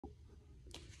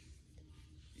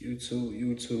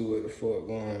YouTube, what the fuck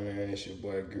going, man? It's your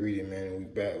boy Greedy, man. And we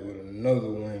back with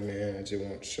another one, man. I just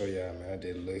want to show y'all, man. I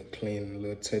did a little clean, a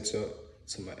little touch up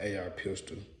to my AR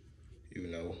pistol. You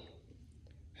know,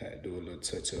 had to do a little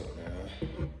touch up,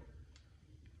 man.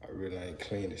 I really ain't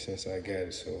cleaned it since I got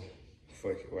it, so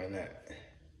fuck it, why not?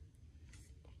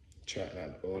 Try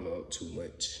not to oil up too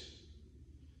much.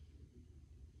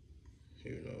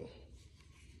 You know,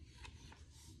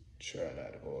 try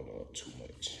not to oil up too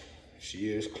much. She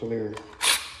is clear.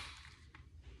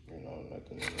 You know,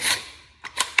 nothing in there.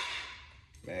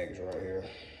 Mags right here.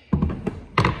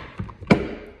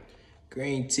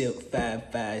 Green tip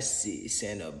 556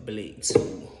 and a Blick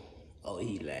 2. Oh,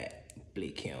 he like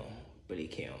Blick him,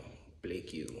 Blick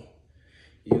you.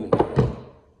 You know.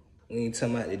 We ain't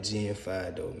talking about the Gen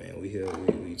 5 though, man. We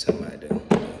talking about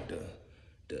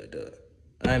the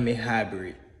Army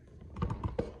hybrid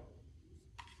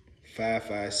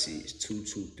 556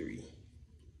 223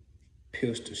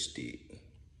 pistol stick.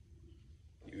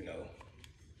 You know,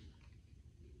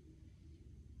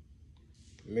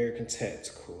 American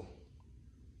Tactical.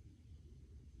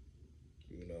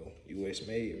 You know, US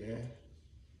made, man.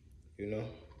 You know,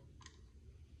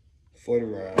 40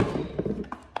 round.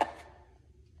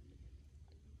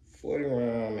 40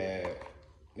 round, man.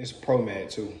 It's a Pro Mag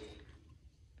too.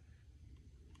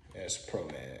 That's a Pro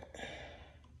Mag.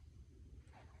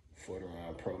 40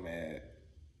 round Pro Mag.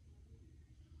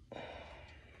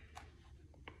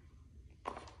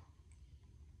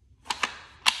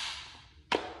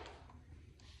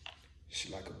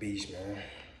 She like a beast, man.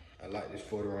 I like this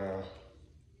 40 round.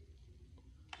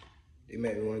 It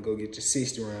made me want to go get the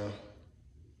 60 round.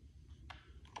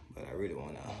 But I really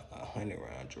want a 100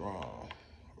 round drum.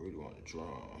 I really want a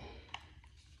drum.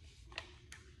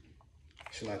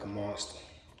 She like a monster.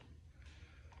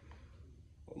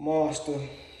 A monster.